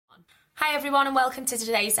Hi everyone and welcome to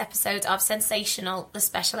today's episode of Sensational, the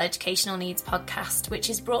Special Educational Needs podcast,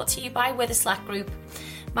 which is brought to you by Witherslack Group.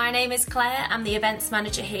 My name is Claire, I'm the events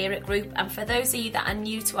manager here at Group, and for those of you that are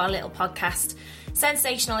new to our little podcast,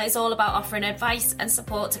 Sensational is all about offering advice and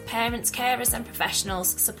support to parents, carers and professionals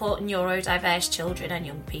supporting neurodiverse children and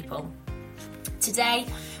young people. Today,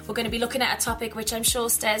 we're going to be looking at a topic which I'm sure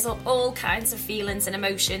stirs up all kinds of feelings and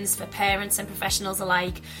emotions for parents and professionals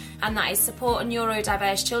alike, and that is supporting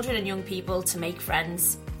neurodiverse children and young people to make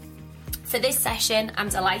friends. For this session, I'm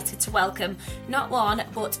delighted to welcome not one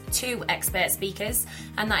but two expert speakers,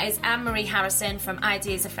 and that is Anne-Marie Harrison from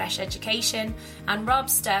Ideas of Fresh Education and Rob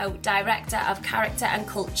Stowe, Director of Character and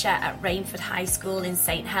Culture at Rainford High School in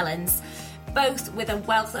St Helens, both with a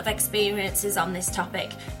wealth of experiences on this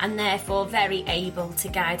topic and therefore very able to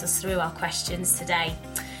guide us through our questions today.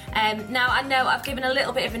 Now, I know I've given a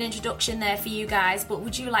little bit of an introduction there for you guys, but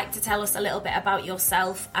would you like to tell us a little bit about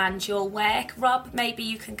yourself and your work? Rob, maybe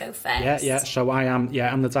you can go first. Yeah. So I'm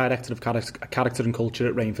the Director of Character and Culture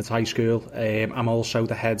at Rainford High School. I'm also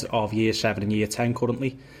the head of Year 7 and Year 10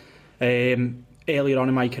 currently. Earlier on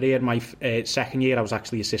in my career, my second year, I was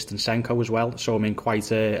actually assistant Senko as well. So I'm in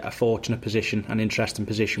quite a fortunate position, an interesting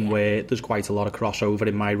position where there's quite a lot of crossover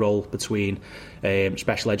in my role between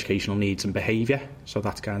special educational needs and behaviour. So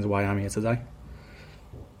that's kind of why I'm here today.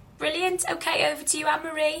 Brilliant. Okay, over to you,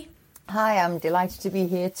 Anne-Marie. Hi, I'm delighted to be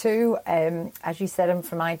here too. As you said, I'm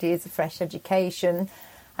from Ideas of Fresh Education,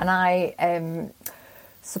 and I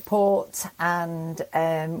support and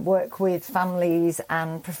work with families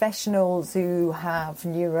and professionals who have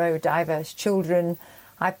neurodiverse children.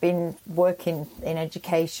 I've been working in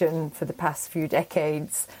education for the past few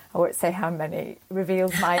decades. I won't say how many,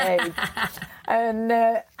 reveals my age.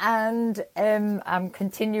 and I'm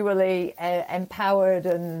continually empowered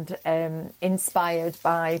and inspired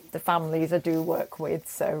by the families I do work with.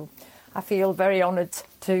 So I feel very honoured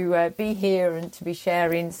to be here and to be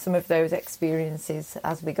sharing some of those experiences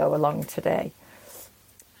as we go along today.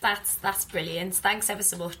 That's brilliant. Thanks ever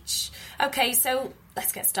so much. Okay, so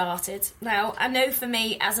let's get started. Now, I know for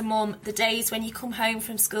me as a mum, the days when you come home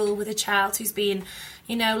from school with a child who's been,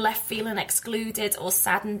 left feeling excluded or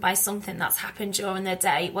saddened by something that's happened during their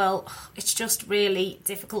day, well, it's just really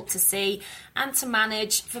difficult to see and to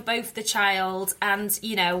manage for both the child and,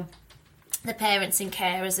 the parents and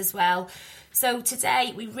carers as well. So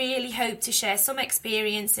today we really hope to share some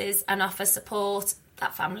experiences and offer support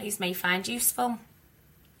that families may find useful.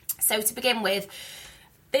 So to begin with,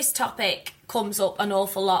 this topic comes up an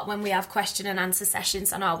awful lot when we have question and answer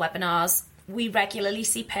sessions on our webinars. We regularly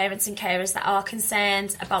see parents and carers that are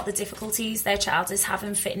concerned about the difficulties their child is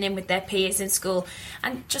having fitting in with their peers in school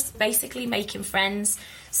and just basically making friends.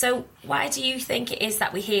 So why do you think it is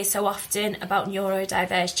that we hear so often about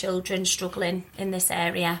neurodiverse children struggling in this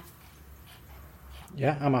area?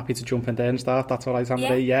 Yeah, I'm happy to jump in there and start. That's all right,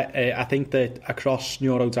 Anne-Marie. Yeah, I think that across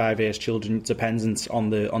neurodiverse children, dependent on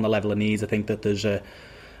the level of needs, I think that there's a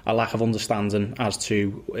lack of understanding as to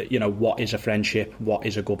what is a friendship, what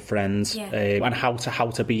is a good friend, and how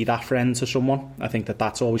to be that friend to someone. I think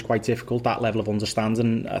that's always quite difficult, that level of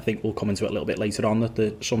understanding. I think we'll come into it a little bit later on,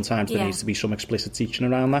 that sometimes there needs to be some explicit teaching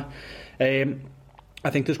around that. I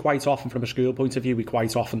think there's quite often, from a school point of view, we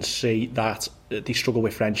quite often see that they struggle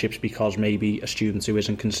with friendships because maybe a student who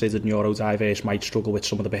isn't considered neurodiverse might struggle with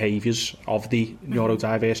some of the behaviours of the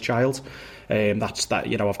neurodiverse child. I've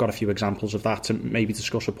got a few examples of that to maybe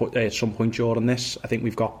discuss at some point during this. I think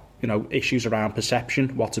we've got issues around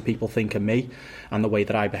perception. What do people think of me and the way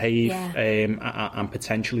that I behave? And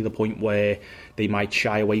potentially the point where they might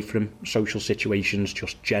shy away from social situations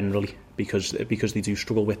just generally because they do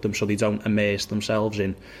struggle with them, so they don't immerse themselves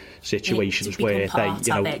in situations where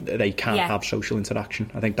they can't have social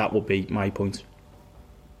interaction. I think that would be my point.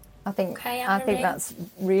 I think that's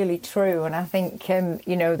really true, and I think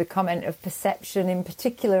the comment of perception in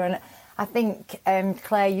particular, and I think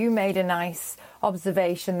Claire, you made a nice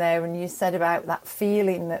observation there when you said about that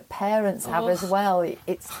feeling that parents have as well.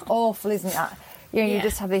 It's awful, isn't that? You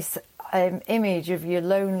just have this image of your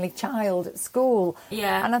lonely child at school,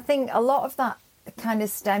 and I think a lot of that kind of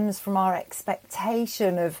stems from our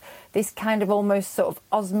expectation of this kind of almost sort of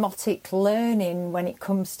osmotic learning when it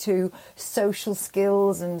comes to social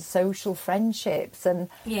skills and social friendships. And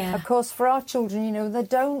of course for our children, they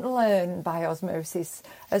don't learn by osmosis.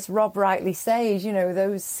 As Rob rightly says,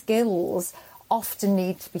 those skills often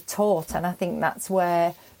need to be taught, and I think that's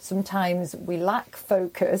where sometimes we lack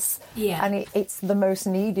focus, and it's the most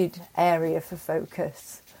needed area for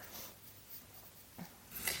focus.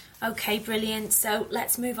 Okay, brilliant. So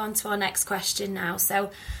let's move on to our next question now.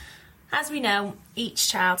 So As we know, each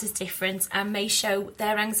child is different and may show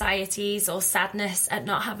their anxieties or sadness at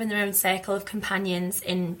not having their own circle of companions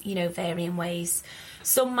in, varying ways.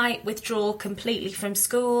 Some might withdraw completely from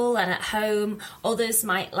school and at home. Others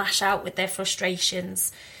might lash out with their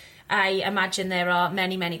frustrations. I imagine there are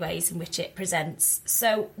many, many ways in which it presents.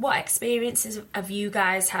 So what experiences have you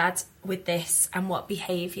guys had with this, and what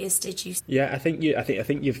behaviours did you see? Yeah, I think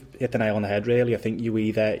you've hit the nail on the head, really. I think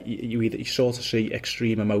you sort of see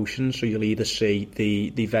extreme emotions. So you'll either see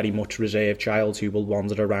the very much reserved child who will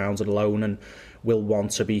wander around alone and will want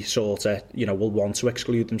to be will want to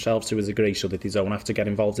exclude themselves to a degree so that they don't have to get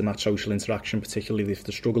involved in that social interaction, particularly if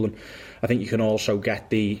they're struggling. I think you can also get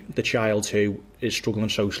the child who is struggling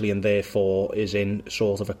socially and therefore is in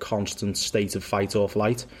sort of a constant state of fight or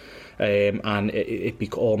flight. And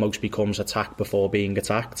it almost becomes attack before being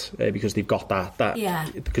attacked because they've got that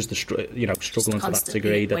because they're struggling to that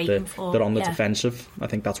degree that they're on the defensive. I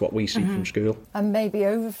think that's what we see from school. And maybe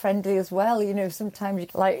over friendly as well.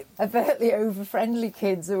 Sometimes like overtly over friendly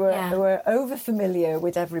kids who are over familiar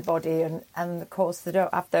with everybody, and of course they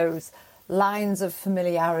don't have those lines of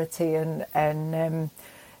familiarity and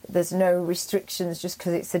there's no restrictions just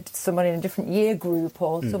because it's someone in a different year group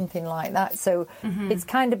or something like that. So it's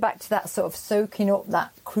kind of back to that sort of soaking up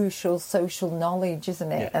that crucial social knowledge,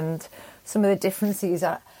 isn't it? Yeah. And some of the differences.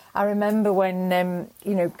 I remember when,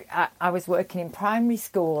 I was working in primary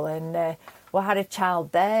school and we had a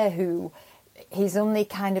child there who his only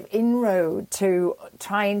kind of inroad to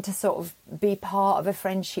trying to sort of be part of a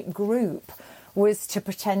friendship group was to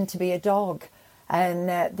pretend to be a dog. And,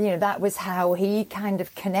 that was how he kind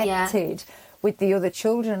of connected with the other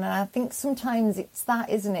children. And I think sometimes it's that,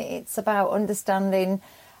 isn't it? It's about understanding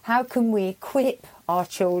how can we equip our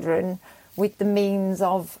children with the means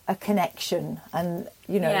of a connection. And,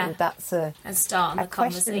 that's a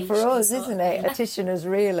question for us, isn't it? Petitioners,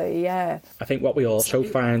 really, I think what we also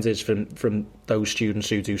find is from those students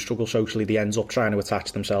who do struggle socially, they end up trying to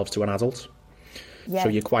attach themselves to an adult. Yeah. So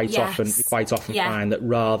you quite often find that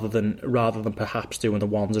rather than perhaps doing the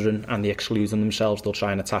wandering and the excluding themselves, they'll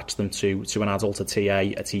try and attach them to an adult, a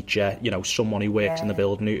TA, a teacher, someone who works in the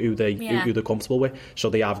building who they're comfortable with.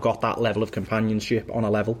 So they have got that level of companionship on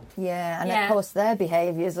a level. Yeah, and of course their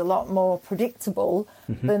behaviour is a lot more predictable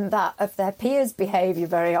than that of their peers' behaviour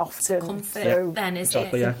very often. It's comfort then, is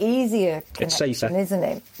it? It's an easier connection, it's safer, isn't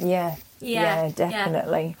it? Yeah,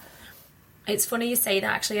 definitely. Yeah. It's funny you say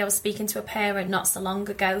that. Actually, I was speaking to a parent not so long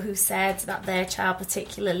ago who said that their child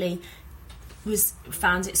particularly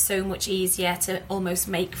found it so much easier to almost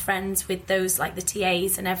make friends with those, like the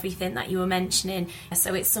TAs and everything that you were mentioning.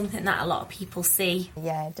 So it's something that a lot of people see.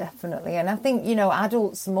 Yeah, definitely. And I think,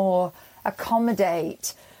 adults more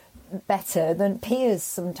accommodate better than peers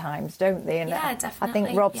sometimes, don't they? And yeah, definitely. I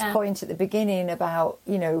think Rob's point at the beginning about,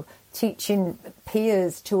 teaching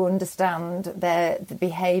peers to understand the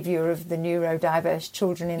behaviour of the neurodiverse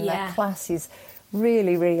children in their class is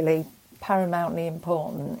really, really paramountly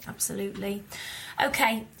important. Absolutely.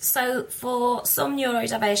 Okay, so for some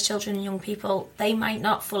neurodiverse children and young people, they might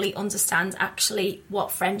not fully understand actually what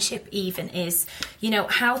friendship even is.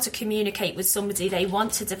 How to communicate with somebody they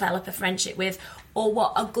want to develop a friendship with, or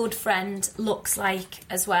what a good friend looks like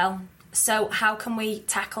as well. So how can we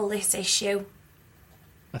tackle this issue?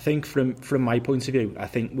 I think from my point of view, I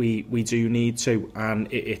think we do need to, and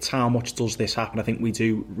it's how much does this happen. I think we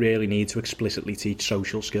do really need to explicitly teach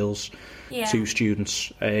social skills to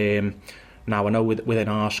students. Now, I know within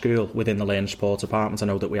our school, within the Learning Support Department, I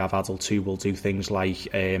know that we have adults who will do things like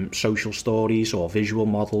social stories or visual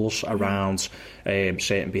models around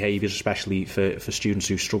certain behaviours, especially for students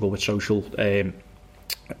who struggle with social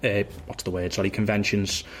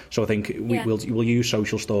conventions. So I think we'll use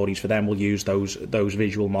social stories for them. We'll use those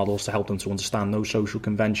visual models to help them to understand those social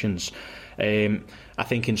conventions. I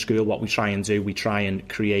think in school what we try and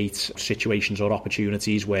create situations or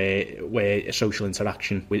opportunities where social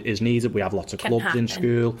interaction is needed. We have lots of clubs in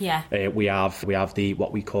school. We have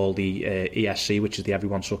what we call the ESC, which is the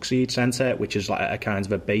Everyone Succeeds Centre, which is like a kind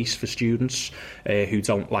of a base for students who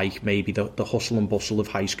don't like maybe the hustle and bustle of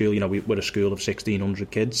high school. We're a school of 1,600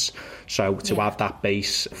 kids, so to have that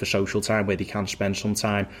base for social time where they can spend some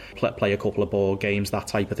time, play a couple of board games, that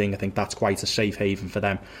type of thing, I think that's quite a safe haven for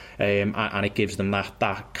them, and it gives them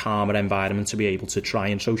that calmer environment to be able to try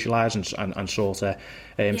and socialise and sort of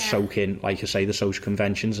soak in, like I say, the social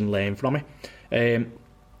conventions and learn from it.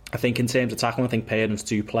 I think in terms of tackling, I think parents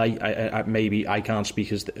do play. Maybe I can't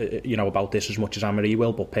speak as about this as much as Anne-Marie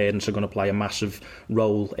will, but parents are going to play a massive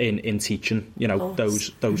role in teaching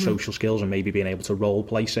those social skills and maybe being able to role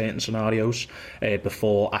play certain scenarios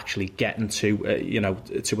before actually getting to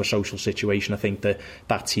to a social situation. I think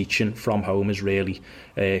that teaching from home is really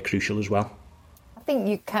crucial as well. I think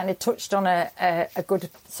you kind of touched on a good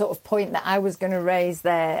sort of point that I was going to raise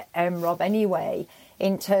there, Rob, anyway,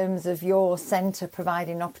 in terms of your centre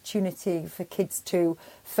providing opportunity for kids to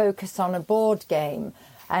focus on a board game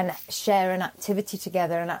and share an activity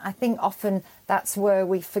together. And I think often that's where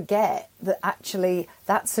we forget that actually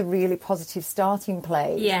that's a really positive starting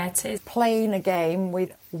place. Yeah, it is. Playing a game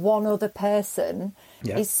with one other person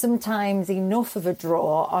is sometimes enough of a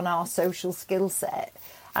draw on our social skill set.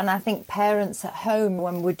 And I think parents at home,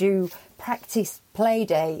 when we do practice play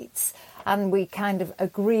dates and we kind of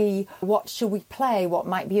agree what shall we play, what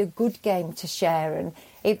might be a good game to share, and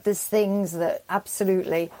if there's things that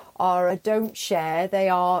absolutely are a don't share, they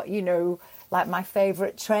are, like my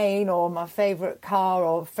favourite train or my favourite car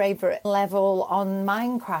or favourite level on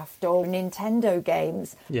Minecraft or Nintendo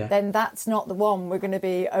games, then that's not the one we're going to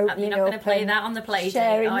be opening. You're not going to play that on the play date,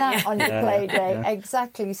 sharing that on your play date. Yeah.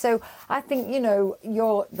 Exactly. So I think,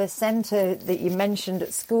 the centre that you mentioned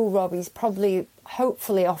at school, Rob, is probably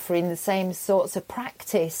hopefully offering the same sorts of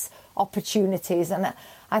practice opportunities. And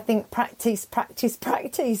I think practice.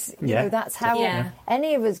 That's how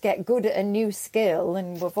any of us get good at a new skill.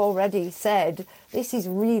 And we've already said this is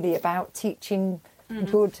really about teaching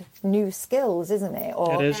good new skills, isn't it?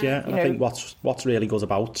 It is, yeah. And I think what's really good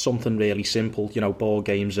about something really simple, board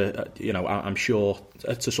games are, I'm sure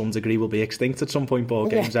to some degree will be extinct at some point. Board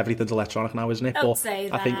games, everything's electronic now, isn't it? Don't say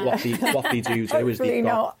that. I think what they do is hopefully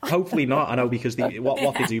not. I know, because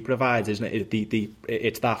what they do provide, isn't it?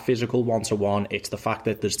 It's that physical one-to-one. It's the fact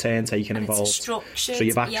that there's turn taking involved. So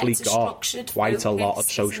you've actually got quite a lot of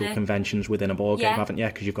social conventions within a board game, haven't you?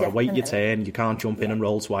 Because you've got to wait your turn. You can't jump in and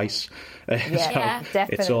roll twice.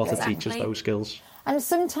 Definitely. It sort of teaches those skills. And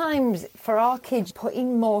sometimes for our kids,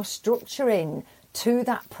 putting more structure in to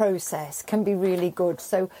that process can be really good.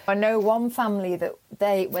 So I know one family that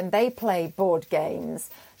when they play board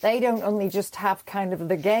games, they don't only just have kind of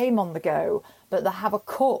the game on the go, but they have a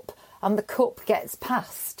cup, and the cup gets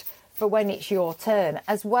passed for when it's your turn,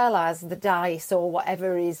 as well as the dice or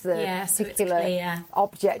whatever is the particular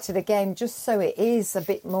object of the game, just so it is a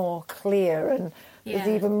bit more clear and there's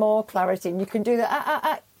even more clarity. And you can do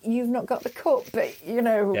that, you've not got the cup, but,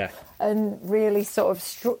 and really sort of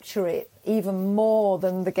structure it even more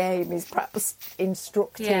than the game is perhaps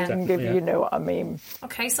instructed and give you know what I mean.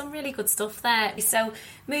 Okay, some really good stuff there. So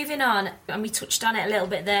moving on, and we touched on it a little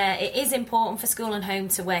bit there, it is important for school and home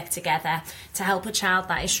to work together to help a child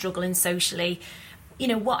that is struggling socially.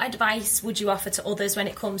 What advice would you offer to others when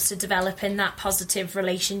it comes to developing that positive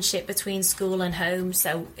relationship between school and home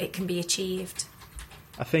so it can be achieved?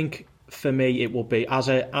 I think for me it will be, as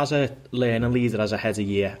a learning leader, as a head of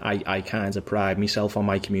year, I kind of pride myself on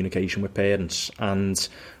my communication with parents, and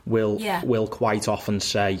will quite often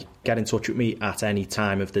say, get in touch with me at any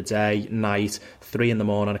time of the day, night, 3 a.m.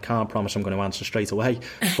 I can't promise I'm going to answer straight away,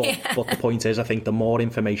 but the point is, I think the more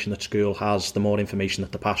information that school has, the more information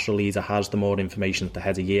that the pastoral leader has, the more information that the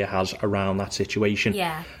head of year has around that situation,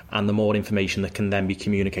 and the more information that can then be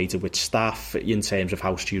communicated with staff in terms of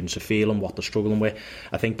how students are feeling, what they're struggling with.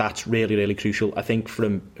 I think that's really, really crucial. I think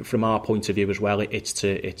from our point of view as well, it's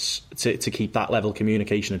to keep that level of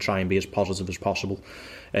communication and try and be as positive as possible.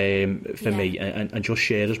 For me, and just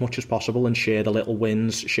share as much as possible, and share the little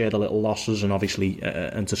wins, share the little losses, and obviously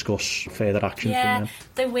and discuss further action from them.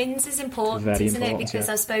 The wins is important, isn't it? Because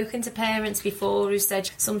I've spoken to parents before who said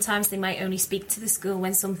sometimes they might only speak to the school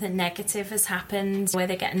when something negative has happened, where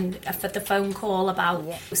they're getting the phone call about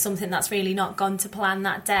something that's really not gone to plan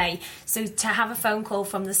that day. So to have a phone call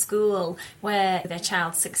from the school where their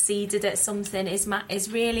child succeeded at something is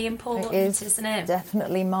really important, isn't it?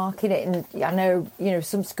 Definitely marking it. And I know,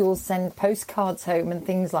 some schools send postcards home and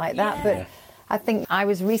things like that, but I think I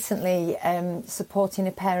was recently supporting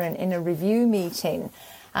a parent in a review meeting,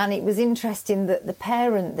 and it was interesting that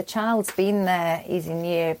the child's been there, he's in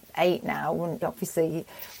year 8 now, and obviously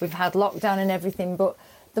we've had lockdown and everything, but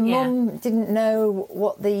the mum didn't know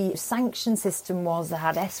what the sanction system was. They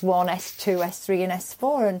had S1, S2, S3 and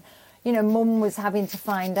S4, and mum was having to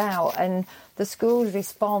find out, and the school's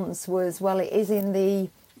response was, well, it is in the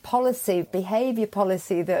behaviour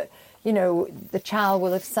policy that the child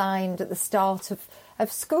will have signed at the start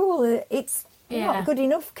of school. It's not good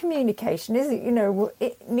enough communication, is it?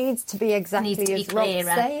 It needs to be exactly as Rob's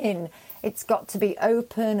saying. it's got to be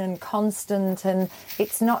open and constant, and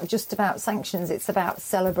it's not just about sanctions, it's about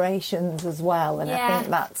celebrations as well. And I think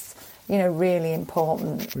that's, really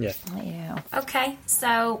important. Yeah. Okay,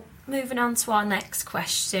 so moving on to our next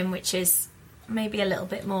question, which is maybe a little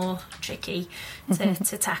bit more tricky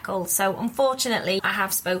to tackle. So unfortunately, I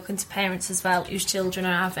have spoken to parents as well whose children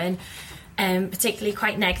are having particularly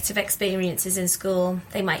quite negative experiences in school.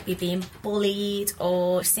 They might be being bullied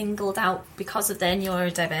or singled out because of their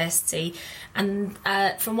neurodiversity. And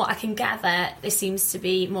from what I can gather, this seems to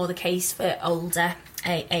be more the case for older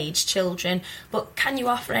aged children. But can you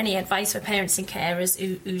offer any advice for parents and carers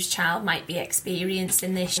whose child might be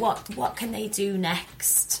experiencing this? What can they do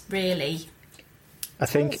next, really? I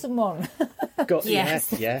think someone. Yes.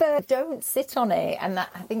 Don't sit on it, and I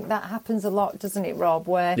think that happens a lot, doesn't it, Rob?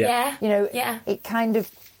 Where it kind of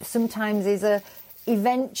sometimes is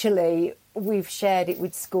eventually we've shared it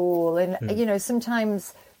with school, and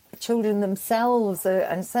sometimes children themselves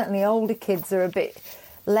and certainly older kids are a bit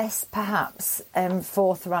less perhaps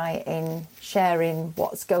forthright in sharing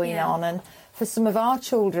what's going on. And for some of our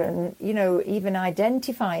children, even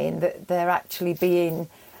identifying that they're actually being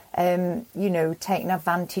taken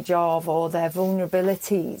advantage of, or their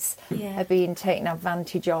vulnerabilities are being taken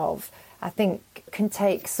advantage of, I think can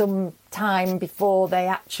take some time before they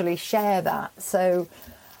actually share that. So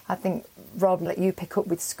I think, Rob, let you pick up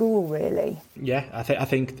with school, really. Yeah, I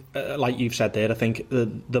think like you've said there, I think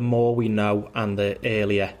the more we know and the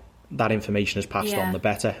earlier that information is passed on, the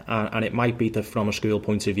better. And it might be that from a school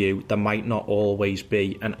point of view, there might not always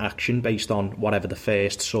be an action based on whatever the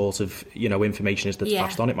first sort of, information is that's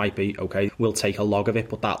passed on. It might be, okay, we'll take a log of it,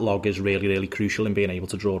 but that log is really, really crucial in being able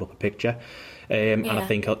to draw up a picture. And I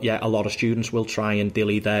think, a lot of students will try and they'll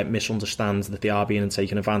either misunderstand that they are being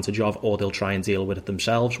taken advantage of, or they'll try and deal with it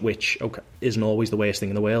themselves, which isn't always the worst thing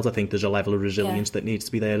in the world. I think there's a level of resilience that needs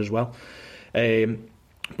to be there as well.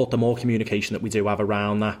 But the more communication that we do have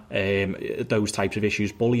around that, those types of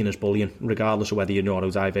issues, bullying is bullying, regardless of whether you're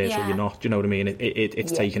neurodiverse or you're not. Do you know what I mean?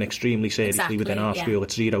 It's taken extremely seriously within our school.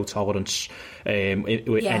 It's zero tolerance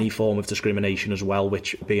with any form of discrimination as well,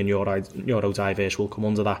 which being neurodiverse will come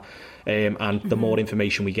under that. And the more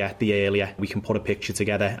information we get, the earlier we can put a picture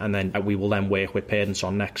together, and then we will then work with parents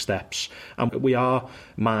on next steps. And we are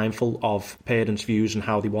mindful of parents' views and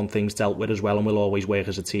how they want things dealt with as well, and we'll always work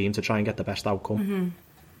as a team to try and get the best outcome.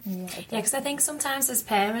 Yeah, because I think sometimes as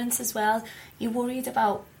parents as well, you're worried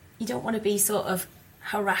about, you don't want to be sort of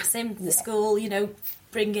harassing the school,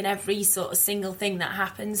 bringing every sort of single thing that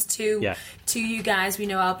happens to you guys. We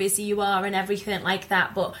know how busy you are and everything like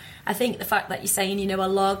that, but I think the fact that you're saying, a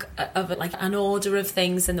log of like an order of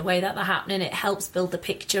things and the way that they're happening, it helps build the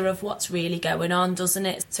picture of what's really going on, doesn't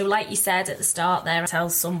it? So like you said at the start there, tell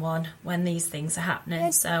someone when these things are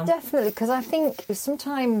happening. So definitely, because I think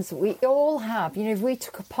sometimes we all have, if we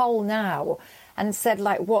took a poll now and said,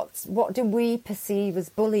 like, what do we perceive as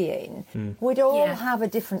bullying, we'd all have a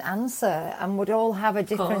different answer, and would all have a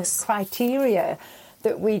different criteria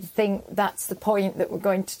that we'd think that's the point that we're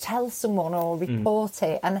going to tell someone or report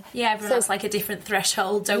it. And everyone has like a different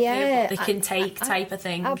threshold, don't they, what they can take type of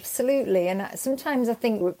thing. Absolutely. And sometimes I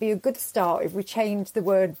think it would be a good start if we changed the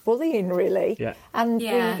word bullying, really. Yeah. And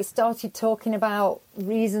we started talking about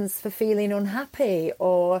reasons for feeling unhappy,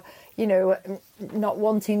 or not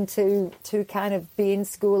wanting to kind of be in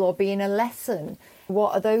school or be in a lesson.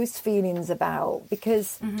 What are those feelings about?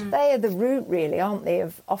 Because they are the root, really, aren't they,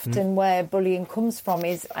 of often where bullying comes from,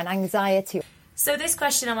 is an anxiety. So this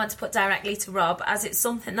question I want to put directly to Rob, as it's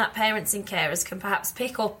something that parents and carers can perhaps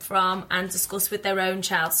pick up from and discuss with their own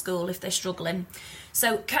child's school if they're struggling.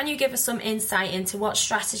 So can you give us some insight into what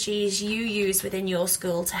strategies you use within your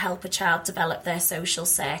school to help a child develop their social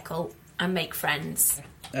circle and make friends?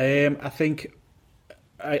 I think,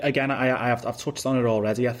 I've touched on it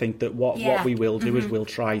already. I think that what we will do is we'll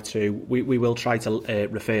try to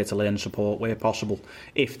refer to learner support where possible.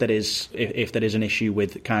 If there is an issue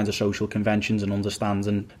with kinds of social conventions and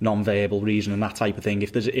understanding non-verbal reason and that type of thing,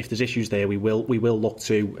 if there's issues there, we will look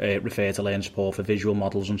to refer to learner support for visual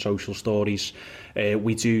models and social stories.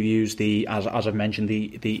 We do use as I've mentioned,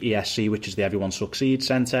 the ESC, which is the Everyone Succeeds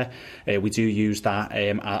Centre. We do use that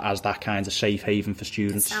as that kind of safe haven for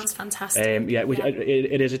students. It sounds fantastic.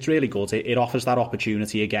 It's really good. It offers that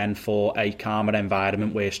opportunity again for a calmer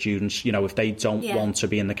environment where students, if they don't want to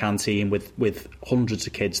be in the canteen with hundreds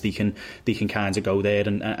of kids, they can kind of go there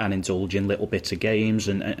and indulge in little bits of games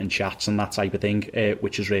and chats and that type of thing,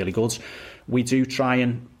 which is really good. We do try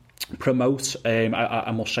and promote,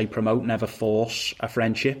 I must say promote, never force a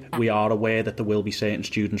friendship. We are aware that there will be certain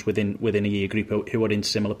students within a year group who are in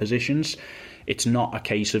similar positions. It's not a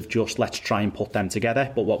case of just let's try and put them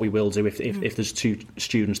together, but what we will do if there's two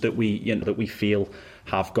students that we feel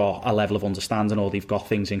have got a level of understanding or they've got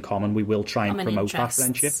things in common, we will try and promote that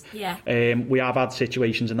friendship. We have had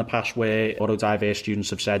situations in the past where neurodiverse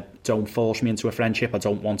students have said, don't force me into a friendship, I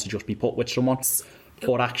don't want to just be put with someone.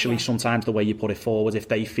 But actually, sometimes the way you put it forward, if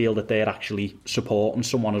they feel that they're actually supporting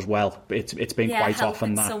someone as well, it's been quite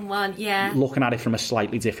often that looking at it from a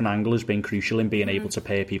slightly different angle has been crucial in being able to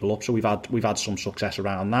pair people up. So we've had some success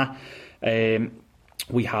around that.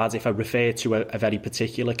 We had, if I refer to a very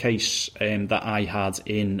particular case that I had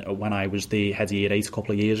when I was the head of Year 8 a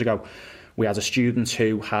couple of years ago, we had a student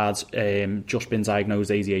who had just been diagnosed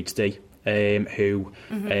ADHD. Who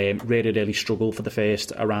really struggled for the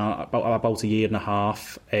first about a year and a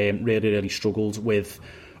half, really struggled with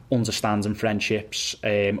understanding friendships,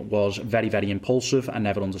 was very, very impulsive and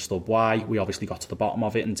never understood why. We obviously got to the bottom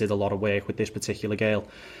of it and did a lot of work with this particular girl.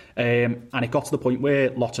 And it got to the point where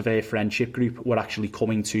lots of her friendship group were actually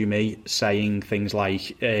coming to me saying things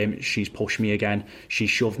like, she's pushed me again, she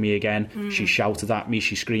shoved me again, she shouted at me,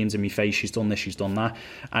 she screamed in my face, she's done this, she's done that.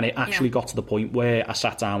 And it actually got to the point where I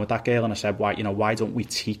sat down with that girl and I said, why don't we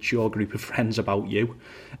teach your group of friends about you,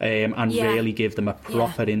 and really give them a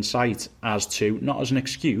proper insight as to, not as an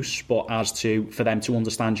excuse, but as to, for them to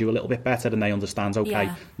understand you a little bit better, and they understand,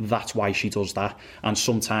 that's why she does that, and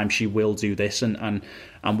sometimes she will do this, and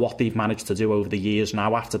what they've managed to do over the years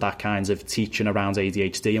now after that kind of teaching around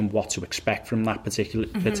ADHD and what to expect from that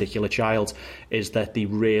particular child is that they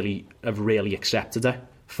have really accepted her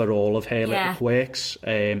for all of her little quirks.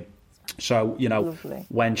 So, lovely.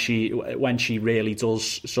 when she really does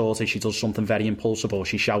she does something very impulsive, or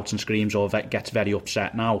she shouts and screams or gets very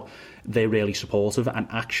upset now, they're really supportive and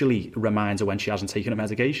actually remind her when she hasn't taken a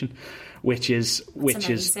medication, which is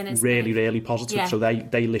amazing, really, really positive. Yeah. So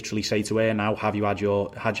they literally say to her now, have you had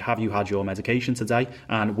your medication today?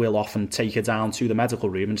 And we'll often take her down to the medical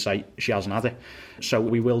room and say she hasn't had it. So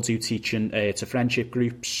we will do teaching to friendship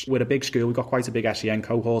groups. We're a big school. We've got quite a big SEN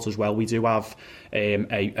cohort as well. We do have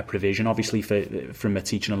a provision, obviously, from a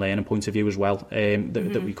teaching and learning point of view as well,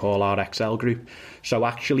 that we call our Excel group. So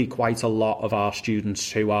actually quite a lot of our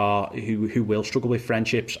students who will struggle with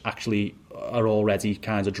friendships actually are already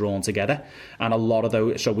kind of drawn together, and a lot of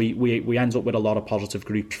those, so we end up with a lot of positive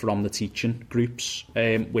groups from the teaching groups,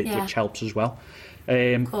 which helps as well.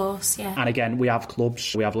 Of course, yeah. And again, we have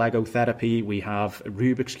clubs. We have Lego therapy, we have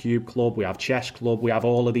Rubik's Cube club, we have chess club, we have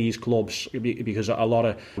all of these clubs because a lot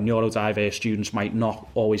of neurodiverse students might not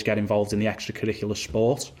always get involved in the extracurricular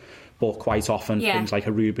sport, but quite often things like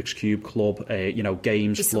a Rubik's Cube club,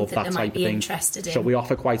 games club, that type of thing. So we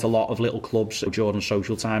offer quite a lot of little clubs during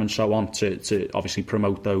social time and so on to obviously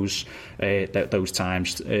promote those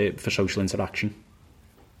times for social interaction.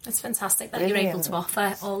 It's fantastic that you're able to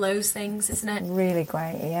offer all those things, isn't it? Really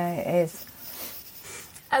great, yeah, it is.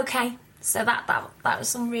 Okay, so that was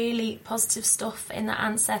some really positive stuff in that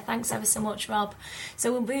answer. Thanks ever so much, Rob.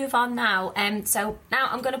 So we'll move on now. So now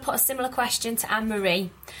I'm going to put a similar question to Anne-Marie.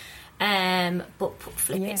 But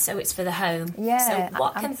flip it so it's for the home. Yeah, so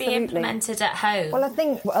what can be implemented at home? Well, I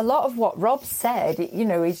think a lot of what Rob said,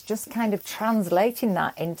 is just kind of translating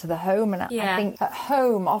that into the home. And I think at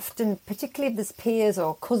home, often, particularly if there's peers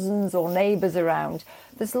or cousins or neighbours around,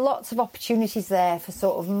 there's lots of opportunities there for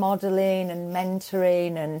sort of modelling and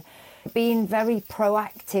mentoring and being very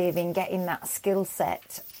proactive in getting that skill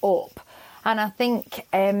set up. And I think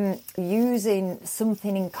using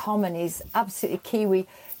something in common is absolutely key.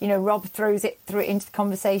 Rob throws it into the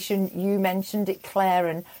conversation. You mentioned it, Claire,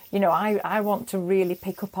 and, I want to really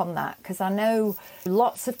pick up on that because I know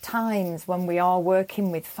lots of times when we are working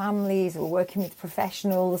with families or working with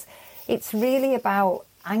professionals, it's really about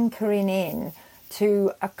anchoring in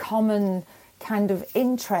to a common kind of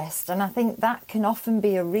interest. And I think that can often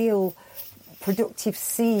be a real productive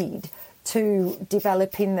seed to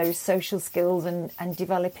developing those social skills and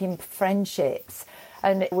developing friendships.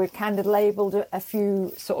 And we've kind of labelled a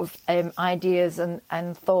few sort of ideas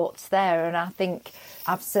and thoughts there. And I think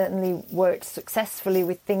I've certainly worked successfully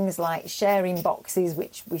with things like sharing boxes,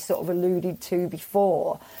 which we sort of alluded to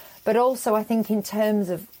before. But also I think in terms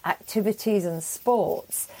of activities and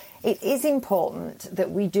sports, it is important that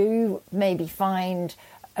we do maybe find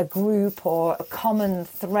a group or a common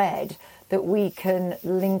thread that we can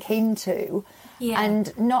link into.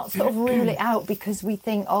 And not sort of rule it out because we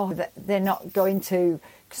think, that they're not going to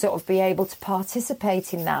sort of be able to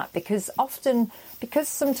participate in that. Because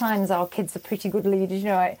sometimes our kids are pretty good leaders.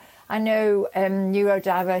 I I know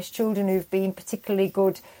neurodiverse children who've been particularly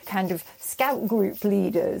good kind of scout group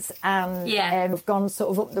leaders and have gone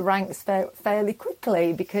sort of up the ranks fairly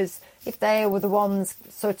quickly, because if they were the ones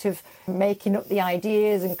sort of making up the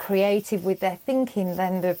ideas and creative with their thinking,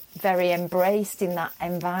 then they're very embraced in that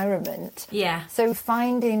environment. Yeah. So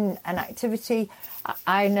finding an activity,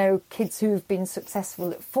 I know kids who've been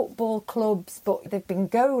successful at football clubs, but they've been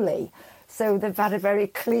goalie. So they've had a very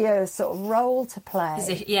clear sort of role to play.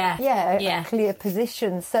 A clear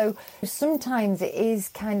position. So sometimes it is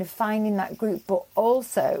kind of finding that group, but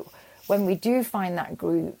also when we do find that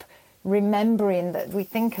group, remembering that we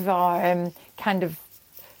think of our kind of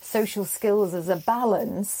social skills as a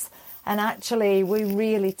balance, and actually we're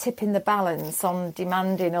really tipping the balance on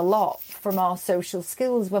demanding a lot from our social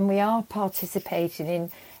skills when we are participating in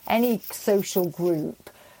any social group.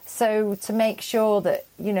 So to make sure that,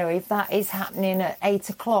 you know, if that is happening at 8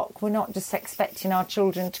 o'clock, we're not just expecting our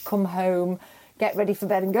children to come home, get ready for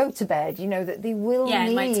bed and go to bed, you know, that they will need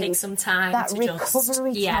it might take some time that to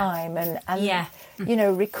recovery time and you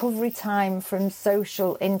know, recovery time from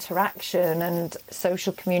social interaction and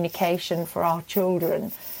social communication for our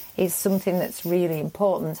children is something that's really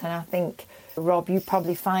important. And I think, Rob, you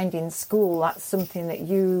probably find in school that's something that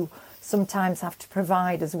you sometimes have to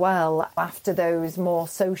provide as well after those more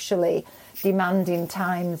socially demanding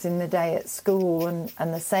times in the day at school, and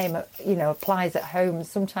the same, you know, applies at home.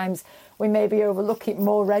 Sometimes we maybe overlook it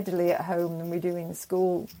more readily at home than we do in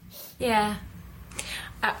school. Yeah.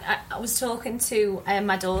 I was talking to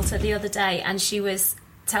my daughter the other day, and she was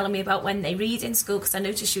telling me about when they read in school, because I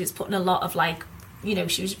noticed she was putting a lot of, like, you know,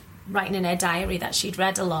 she was writing in her diary that she'd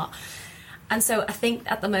read a lot. And so I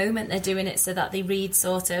think at the moment they're doing it so that they read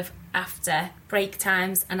sort of after break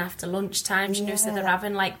times and after lunch times, you know, so they're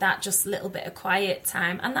having like that just little bit of quiet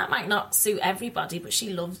time. And that might not suit everybody, but she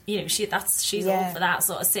loves, you know, she's all for that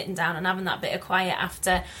sort of sitting down and having that bit of quiet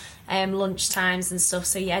after lunch times and stuff.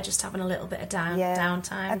 So just having a little bit of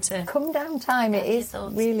downtime to come down time. It is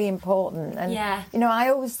really important. And you know, I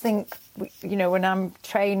always think, you know, when I'm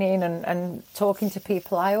training and talking to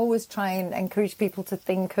people, I always try and encourage people to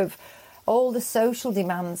think of all the social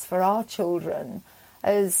demands for our children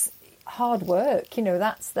as hard work. You know,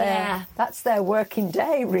 that's their working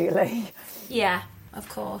day, really. Yeah, of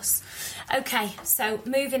course. Okay, so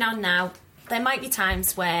moving on now. There might be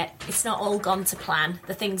times where it's not all gone to plan,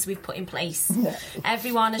 the things we've put in place. No.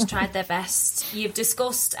 Everyone has tried their best. You've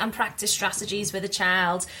discussed and practiced strategies with a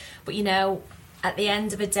child, but, you know, at the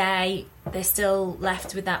end of a day, they're still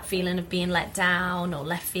left with that feeling of being let down, or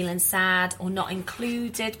left feeling sad, or not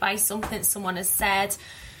included by something someone has said.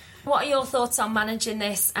 What are your thoughts on managing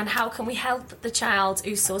this, and how can we help the child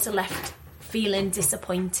who's sort of left feeling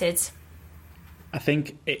disappointed? I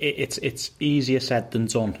think it's easier said than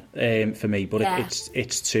done for me, but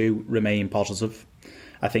it's to remain positive.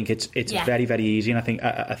 I think it's very, very easy, and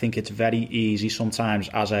I think it's very easy sometimes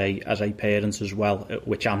as a parent as well,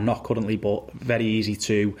 which I'm not currently, but very easy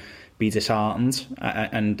to be disheartened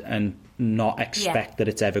and not expect that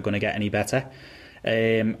it's ever going to get any better.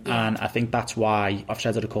 And I think that's why, I've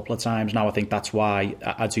said it a couple of times now, I think that's why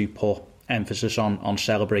I do put emphasis on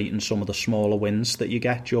celebrating some of the smaller wins that you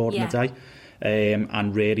get during the day.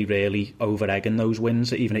 And really, really over-egging those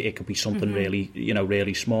wins. Even it could be something really, you know,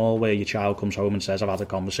 really small, where your child comes home and says, "I've had a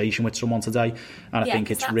conversation with someone today," and I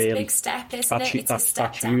think it's really a big step, isn't it?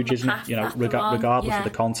 That's huge, isn't it? You know, regardless of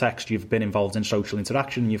the context, you've been involved in social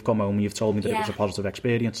interaction, and you've come home and you've told me that it was a positive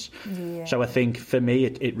experience. Yeah. So I think for me,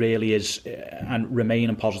 it really is, and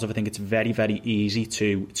remaining positive. I think it's very, very easy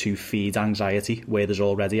to feed anxiety where there's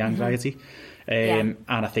already anxiety. And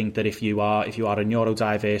I think that if you are a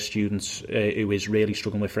neurodiverse student who is really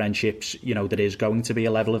struggling with friendships, you know, there is going to be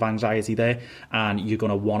a level of anxiety there, and you're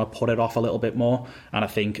going to want to put it off a little bit more. And I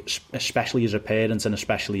think, especially as a parent and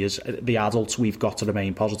especially as the adults, we've got to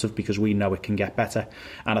remain positive, because we know it can get better.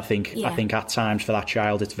 And I think at times for that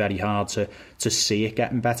child, it's very hard to see it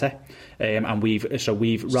getting better. And we've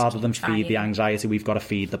rather than feed the anxiety, we've got to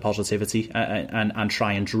feed the positivity and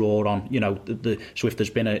try and draw on, you know, so if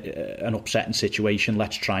there's been an upsetting situation,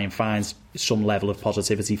 let's try and find some level of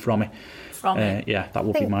positivity from it. That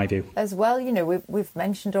would be my view. As well, you know, we've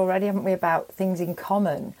mentioned already, haven't we, about things in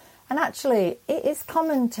common. And actually, it is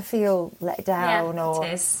common to feel let down or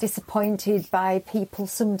disappointed by people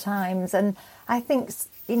sometimes. And I think,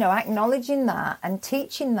 you know, acknowledging that and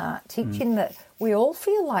teaching that we all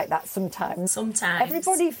feel like that sometimes.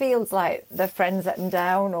 Everybody feels like their friends let them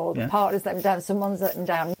down, or the partners let them down, someone's let them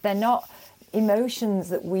down. They're not emotions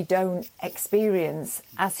that we don't experience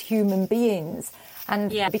as human beings.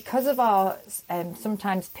 And because of our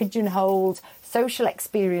sometimes pigeonholed social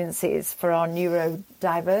experiences for our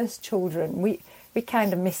neurodiverse children, we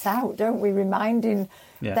kind of miss out, don't we, reminding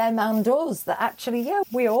them and us that actually,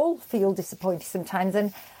 we all feel disappointed sometimes.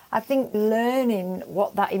 And I think learning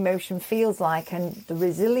what that emotion feels like and the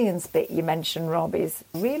resilience bit you mentioned, Rob, is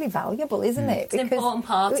really valuable, isn't it? It's an important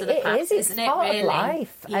part of the path, isn't it? It's part really? of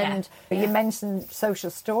life. Yeah. And you mentioned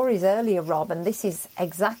social stories earlier, Rob, and this is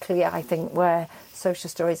exactly, I think, where social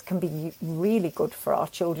stories can be really good for our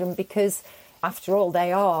children, because after all,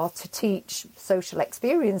 they are to teach social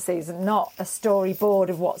experiences and not a storyboard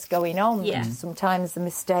of what's going on. Yeah. Sometimes the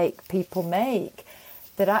mistake people make,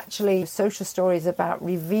 that actually social stories about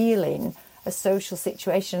revealing a social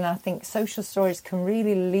situation. I think social stories can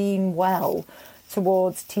really lean well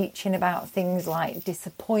towards teaching about things like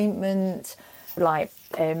disappointment, like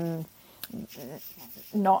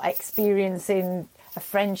not experiencing a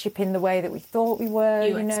friendship in the way that we thought we were,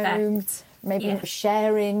 you know. Maybe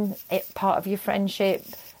sharing it, part of your friendship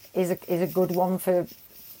is a good one for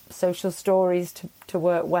social stories to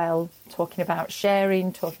work well. Talking about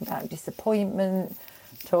sharing, talking about disappointment,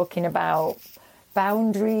 talking about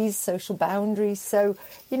boundaries, social boundaries. So,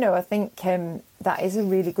 you know, I think that is a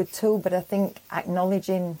really good tool, but I think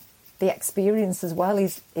acknowledging the experience as well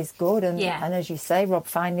is good. And as you say, Rob,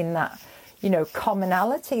 finding that, you know,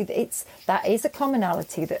 commonality, that is a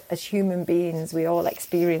commonality that as human beings we all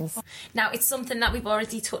experience. Now, it's something that we've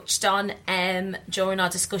already touched on during our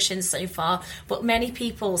discussions so far, but many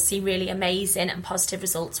people see really amazing and positive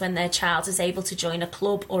results when their child is able to join a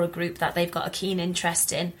club or a group that they've got a keen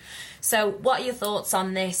interest in. So what are your thoughts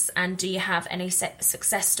on this, and do you have any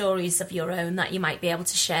success stories of your own that you might be able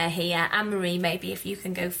to share here? Anne-Marie, maybe if you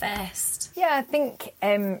can go first. Yeah, I think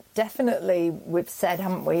definitely we've said,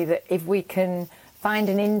 haven't we, that if we can find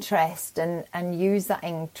an interest and use that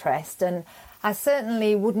interest, and I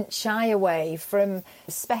certainly wouldn't shy away from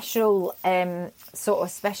special sort of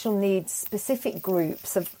special needs specific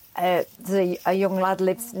groups of a young lad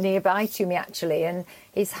lives nearby to me actually, and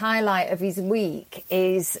his highlight of his week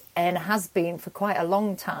is, and has been for quite a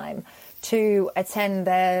long time, to attend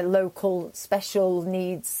their local special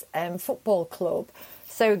needs football club.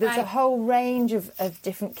 So there's a whole range of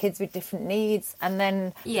different kids with different needs. And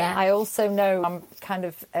then I also know I'm kind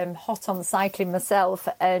of hot on cycling myself,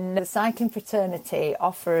 and the cycling fraternity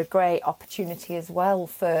offer a great opportunity as well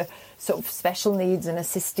for sort of special needs and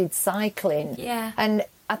assisted cycling. Yeah. And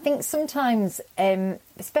I think sometimes,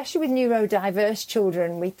 especially with neurodiverse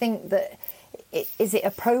children, we think that is it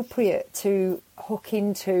appropriate to hook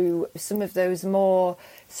into some of those more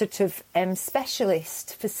sort of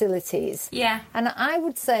specialist facilities? Yeah. And I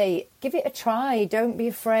would say give it a try. Don't be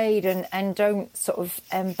afraid, and don't sort of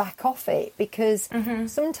back off it, because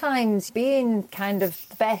sometimes being kind of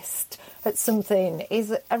the best at something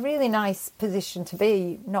is a really nice position to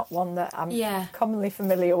be, not one that I'm commonly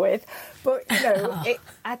familiar with. But, you know,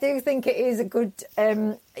 I do think it is a good,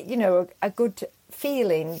 you know, a good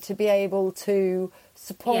feeling to be able to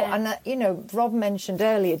support. And, you know, Rob mentioned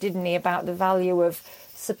earlier, didn't he, about the value of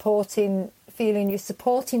feeling you're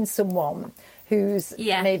supporting someone who's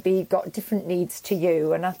maybe got different needs to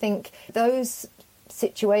you. And I think those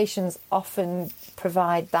situations often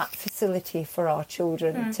provide that facility for our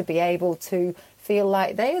children to be able to feel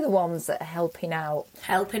like they're the ones that are helping out.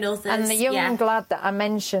 Helping others. And the young lad that I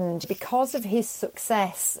mentioned, because of his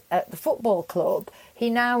success at the football club, he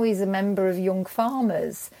now is a member of Young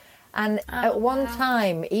Farmers. And at one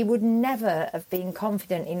time, he would never have been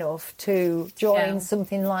confident enough to join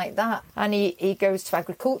something like that. And he goes to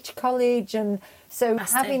agriculture college. And so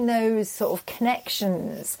having those sort of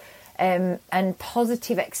connections and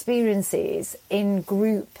positive experiences in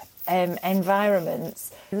group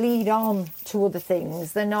environments lead on to other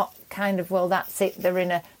things. They're not kind of, well, that's it, they're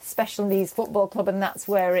in a special needs football club and that's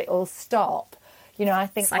where it'll stop. You know, I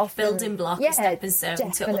think it's like often, building block, a stepping stone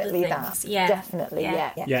to other things. Definitely.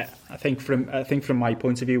 Yeah, I think from my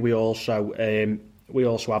point of view, we also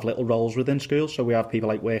have little roles within schools. So we have people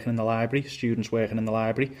like working in the library, students working in the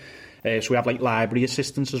library. So we have like library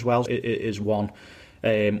assistants as well. It is one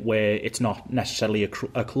where it's not necessarily a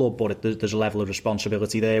club, but there's a level of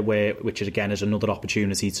responsibility there, which is again is another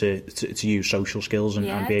opportunity to use social skills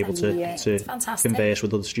and be able to converse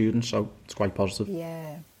with other students. So it's quite positive.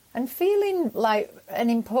 Yeah. And feeling like an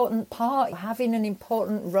important part, having an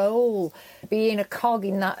important role, being a cog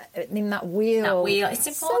in that wheel. It's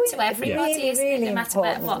important to everybody, isn't it? No matter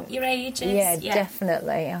what your age is. Yeah,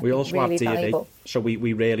 definitely. We also really have D&V, valuable. so we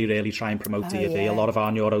really try and promote D&V. A lot of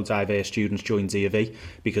our neurodiverse students join D&V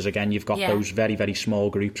because, again, you've got those very, very small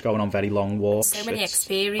groups going on very long walks. So many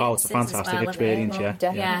experiences. Oh, it's a fantastic experience,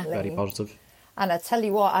 Definitely. Very positive. And I tell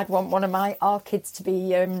you what, I'd want one of our kids to be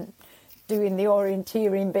doing the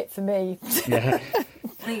orienteering bit for me. Yeah.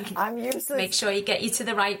 I'm useless. Make sure you get you to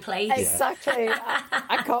the right place. Exactly.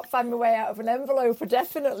 I can't find my way out of an envelope. I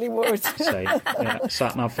definitely would. Same. Yeah,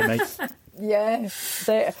 sat nav for me. Yeah.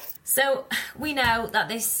 So we know that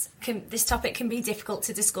this topic can be difficult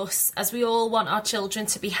to discuss, as we all want our children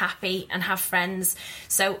to be happy and have friends.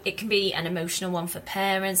 So it can be an emotional one for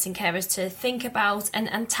parents and carers to think about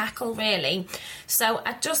and tackle, really. So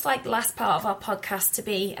I'd just like the last part of our podcast to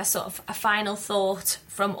be a sort of a final thought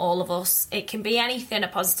from all of us. It can be anything, a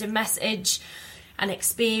positive message, an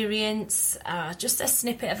experience, just a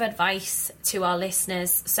snippet of advice to our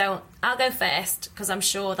listeners. So I'll go first, because I'm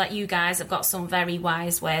sure that you guys have got some very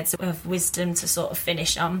wise words of wisdom to sort of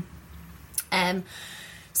finish on.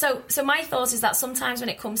 So my thought is that sometimes when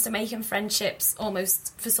it comes to making friendships,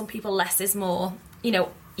 almost for some people less is more. You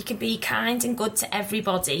know, you can be kind and good to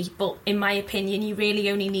everybody, but in my opinion, you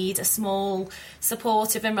really only need a small,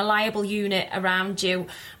 supportive and reliable unit around you.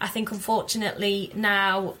 I think unfortunately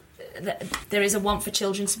now there is a want for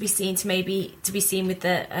children to be seen with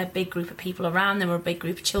a big group of people around them, or a big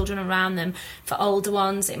group of children around them. For older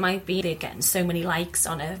ones, it might be they're getting so many likes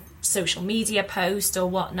on a social media post or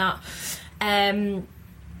whatnot.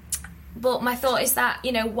 But my thought is that,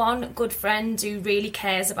 you know, one good friend who really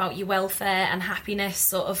cares about your welfare and happiness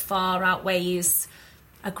sort of far outweighs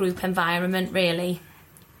a group environment, really.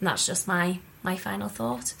 And that's just my final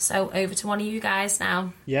thought. So over to one of you guys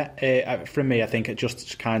now. Yeah, from me, I think it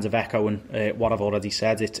just kind of echoing what I've already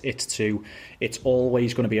said. It's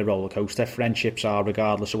always going to be a roller coaster. Friendships are,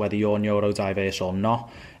 regardless of whether you're neurodiverse or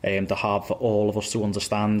not. They're hard for all of us to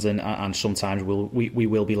understand, and sometimes we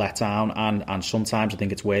will be let down, and sometimes I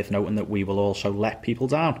think it's worth noting that we will also let people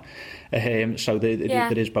down. So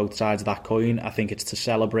there is both sides of that coin. I think it's to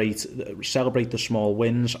celebrate the small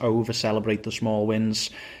wins, over-celebrate the small wins.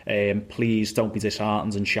 Please don't be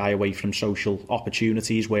disheartened and shy away from social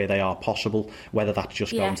opportunities where they are possible, whether that's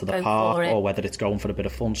just going to the park or whether it's going for a bit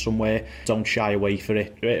of fun somewhere. Don't shy away from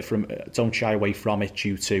it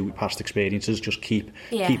due to past experiences. Just keep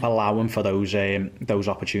allowing for those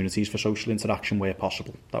opportunities for social interaction where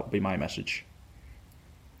possible. That would be my message.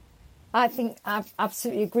 I think I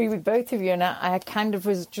absolutely agree with both of you, and I kind of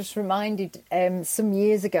was just reminded some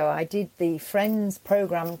years ago I did the Friends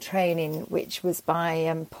programme training, which was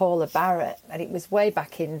by Paula Barrett, and it was way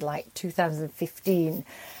back in like 2015.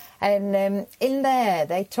 And in there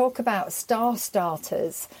they talk about star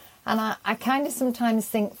starters, and I kind of sometimes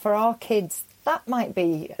think for our kids that might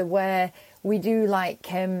be where we do like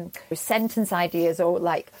sentence ideas, or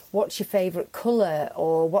like what's your favourite colour,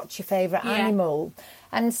 or what's your favourite animal.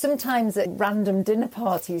 And sometimes at random dinner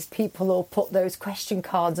parties, people will put those question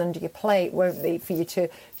cards under your plate, won't they, for you to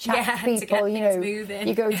chat to people. To get things moving.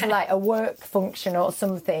 You go to like a work function or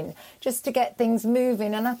something, just to get things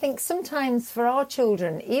moving. And I think sometimes for our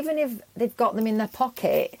children, even if they've got them in their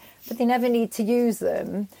pocket, but they never need to use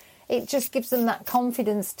them, it just gives them that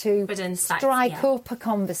confidence to strike up a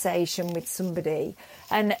conversation with somebody.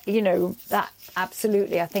 And, you know, that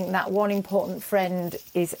absolutely, I think that one important friend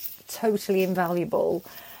is totally invaluable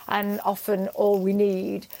and often all we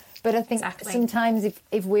need. But I think sometimes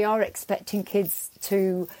if we are expecting kids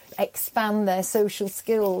to expand their social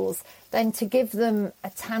skills, then to give them a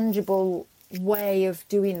tangible way of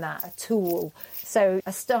doing that, a tool. So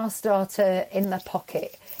a star starter in their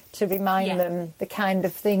pocket to remind them the kind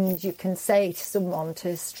of things you can say to someone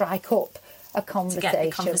to strike up a conversation. To get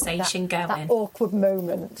the conversation going. That awkward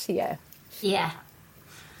moment, Yeah.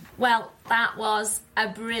 Well, that was a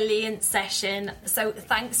brilliant session. So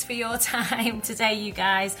thanks for your time today, you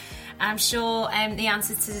guys. I'm sure the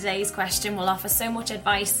answer to today's question will offer so much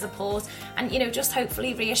advice, support, and, you know, just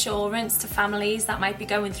hopefully reassurance to families that might be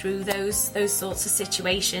going through those sorts of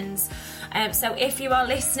situations. So if you are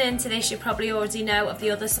listening to this, you probably already know of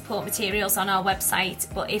the other support materials on our website.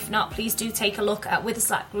 But if not, please do take a look at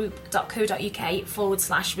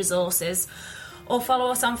witherslackgroup.co.uk/resources. Or follow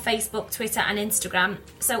us on Facebook, Twitter and Instagram.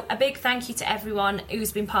 So a big thank you to everyone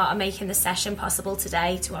who's been part of making the session possible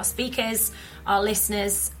today, to our speakers, our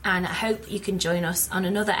listeners, and I hope you can join us on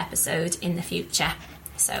another episode in the future.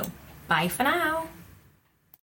 So bye for now.